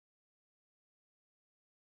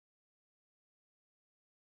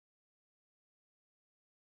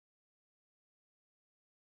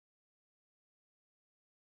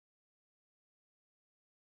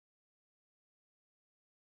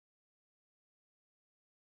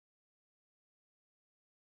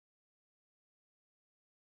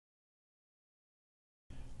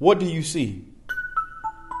What do you see?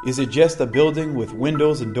 Is it just a building with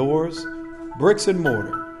windows and doors, bricks and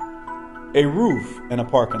mortar, a roof and a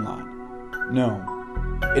parking lot? No,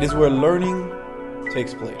 it is where learning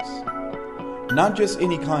takes place. Not just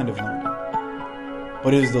any kind of learning,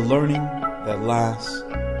 but it is the learning that lasts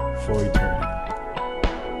for eternity.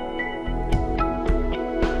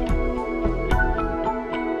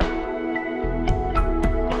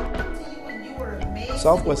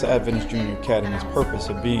 Southwest Adventist Junior Academy's purpose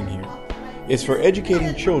of being here is for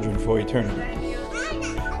educating children for eternity.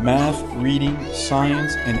 Math, reading,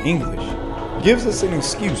 science, and English gives us an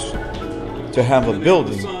excuse to have a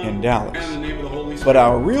building in Dallas. But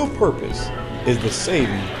our real purpose is the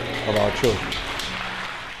saving of our children.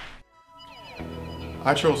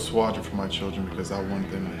 I chose SWADRA for my children because I wanted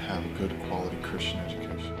them to have a good quality Christian education.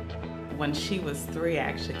 When she was 3, I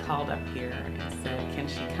actually called up here and said, can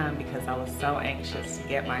she come, because I was so anxious to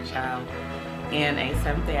get my child in a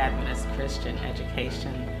Seventh-day Adventist Christian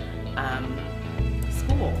education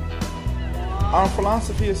school. Our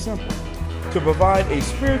philosophy is simple: to provide a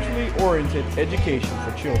spiritually oriented education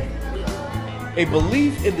for children. A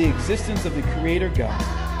belief in the existence of the Creator God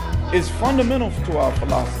is fundamental to our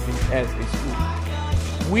philosophy as a school.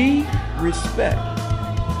 We respect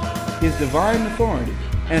His divine authority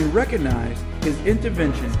and recognize His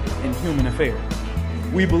intervention in human affairs.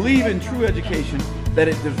 We believe in true education that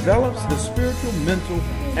it develops the spiritual, mental,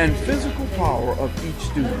 and physical power of each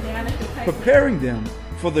student, preparing them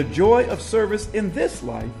for the joy of service in this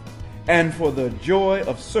life and for the joy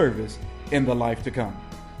of service in the life to come.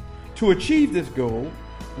 To achieve this goal,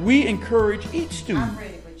 we encourage each student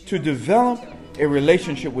to develop a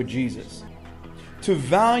relationship with Jesus, to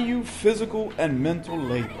value physical and mental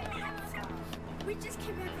labor,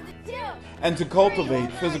 and to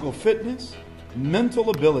cultivate physical fitness, mental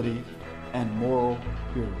ability, and moral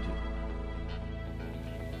purity.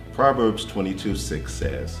 Proverbs 22:6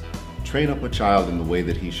 says, "Train up a child in the way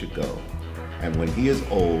that he should go, and when he is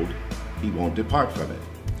old, he won't depart from it."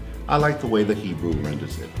 I like the way the Hebrew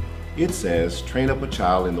renders it. It says, "Train up a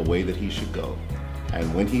child in the way that he should go,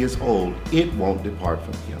 and when he is old, it won't depart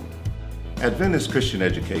from him." Adventist Christian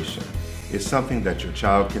education is something that your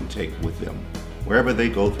child can take with them wherever they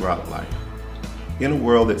go throughout life. In a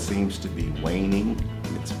world that seems to be waning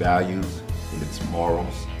in its values, in its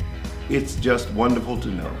morals, it's just wonderful to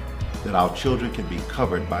know that our children can be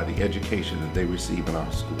covered by the education that they receive in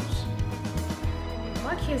our schools.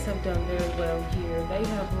 My kids have done very well here. They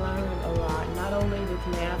have learned a lot, not only with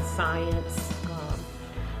math, science,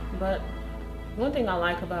 but one thing I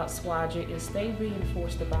like about SWADRA is they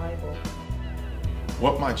reinforce the Bible.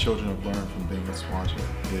 What my children have learned from being at SWADRA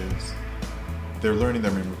is they're learning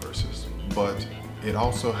their memory verses, but it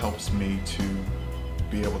also helps me to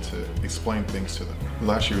be able to explain things to them.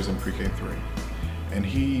 Last year was in pre-K 3, and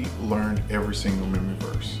he learned every single memory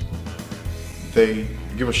verse. They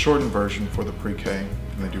give a shortened version for the pre-K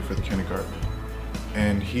than they do for the kindergarten,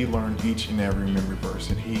 and he learned each and every memory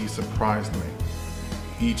verse, and he surprised me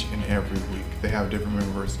each and every week. They have a different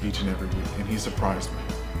memory verse each and every week, and he surprised me.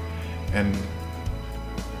 And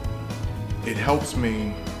it helps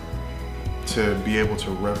me to be able to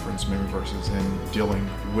reference memory verses and dealing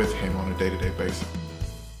with him on a day-to-day basis.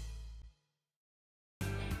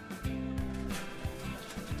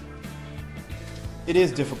 It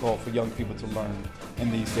is difficult for young people to learn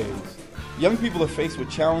in these days. Young people are faced with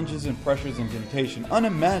challenges and pressures and temptation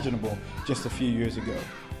unimaginable just a few years ago.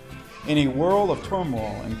 In a world of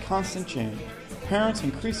turmoil and constant change, parents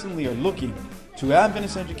increasingly are looking to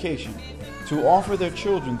Adventist education to offer their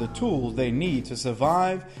children the tools they need to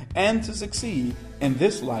survive and to succeed in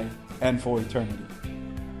this life and for eternity.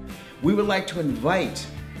 We would like to invite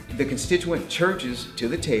the constituent churches to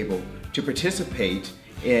the table to participate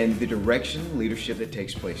in the direction and leadership that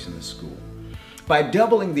takes place in the school. By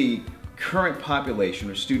doubling the current population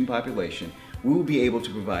or student population, we will be able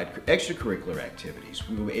to provide extracurricular activities.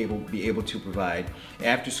 We will be able to provide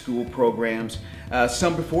after-school programs,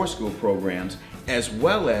 some before-school programs, as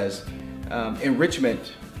well as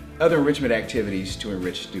other enrichment activities to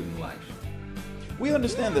enrich student life. We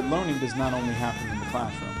understand that learning does not only happen in the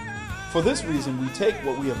classroom. For this reason, we take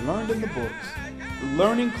what we have learned in the books,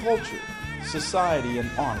 learning culture, society, and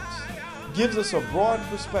arts, gives us a broad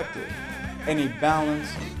perspective and a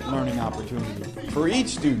balanced learning opportunity for each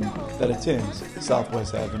student that attends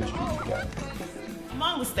Southwest Adventist Junior Academy.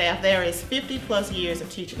 Among the staff, there is 50 plus years of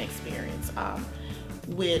teaching experience,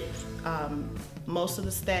 with most of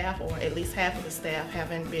the staff, or at least half of the staff,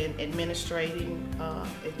 having been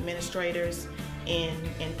administrators in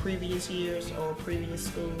previous years or previous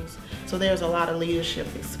schools. So there's a lot of leadership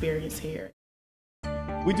experience here.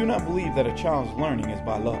 We do not believe that a child's learning is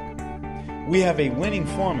by luck. We have a winning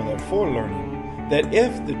formula for learning that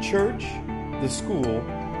if the church, the school,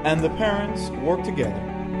 and the parents work together,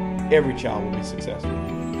 every child will be successful.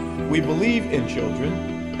 We believe in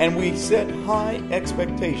children, and we set high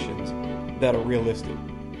expectations that are realistic.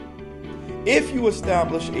 If you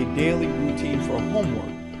establish a daily routine for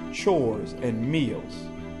homework, chores, and meals,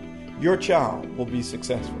 your child will be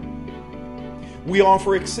successful. We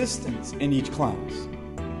offer assistance in each class.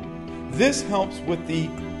 This helps with the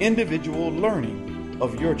individual learning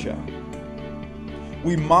of your child.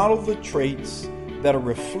 We model the traits that are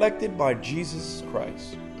reflected by Jesus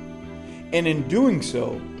Christ. And in doing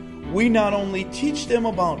so, we not only teach them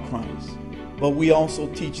about Christ, but we also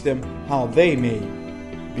teach them how they may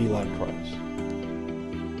be like Christ.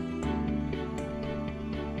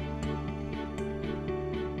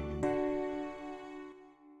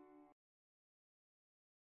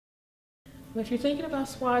 If you're thinking about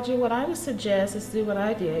SWAJA, what I would suggest is do what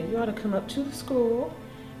I did. You ought to come up to the school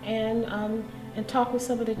and talk with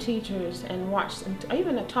some of the teachers and watch, and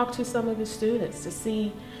even talk to some of the students to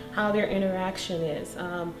see how their interaction is.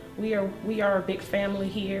 We are a big family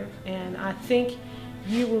here, and I think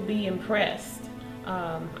you will be impressed.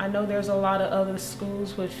 I know there's a lot of other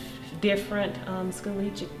schools with different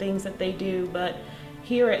collegiate things that they do, but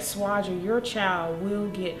here at SWAJA, your child will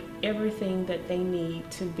get everything that they need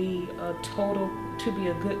to be a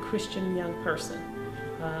good Christian young person.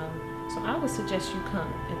 So I would suggest you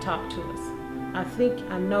come and talk to us.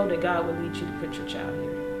 I know that God will lead you to put your child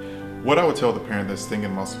here. What I would tell the parent that's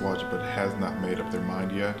thinking about SWAJA but has not made up their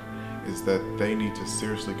mind yet is that they need to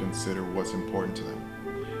seriously consider what's important to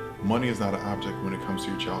them. Money is not an object when it comes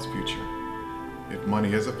to your child's future. If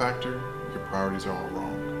money is a factor, your priorities are all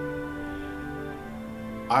wrong.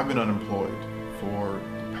 I've been unemployed for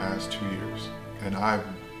the past 2 years, and I've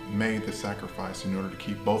made the sacrifice in order to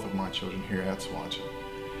keep both of my children here at SWAJA,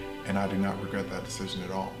 and I do not regret that decision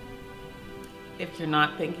at all. If you're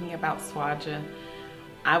not thinking about SWAJA,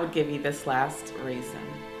 I would give you this last reason.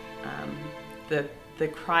 The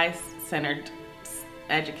Christ-centered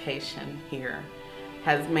education here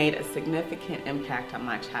has made a significant impact on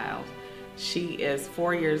my child. She is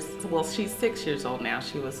she's 6 years old now.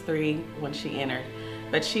 She was 3 when she entered,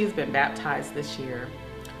 but she's been baptized this year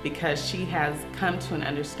because she has come to an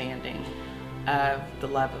understanding of the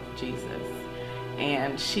love of Jesus.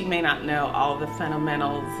 And she may not know all the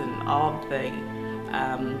fundamentals and all the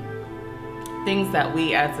things that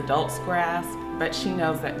we as adults grasp, but she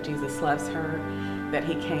knows that Jesus loves her, that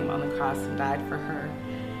he came on the cross and died for her.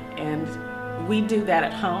 And we do that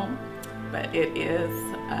at home, but it is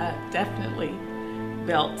definitely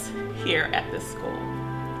built here at this school.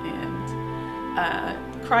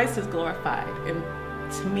 And Christ is glorified, and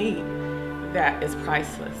to me, that is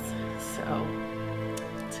priceless. So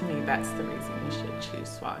to me, that's the reason you should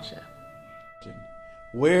choose SWAJA.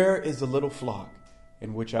 Where is the little flock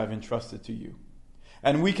in which I've entrusted to you?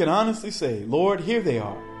 And we can honestly say, Lord, here they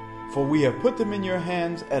are, for we have put them in your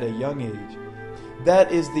hands at a young age.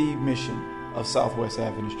 That is the mission of Southwest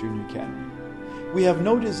Adventist Junior Academy. We have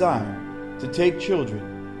no desire to take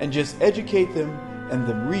children and just educate them in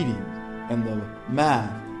the reading and the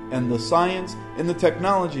math and the science and the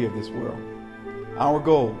technology of this world. Our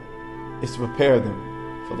goal is to prepare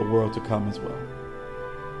them for the world to come as well.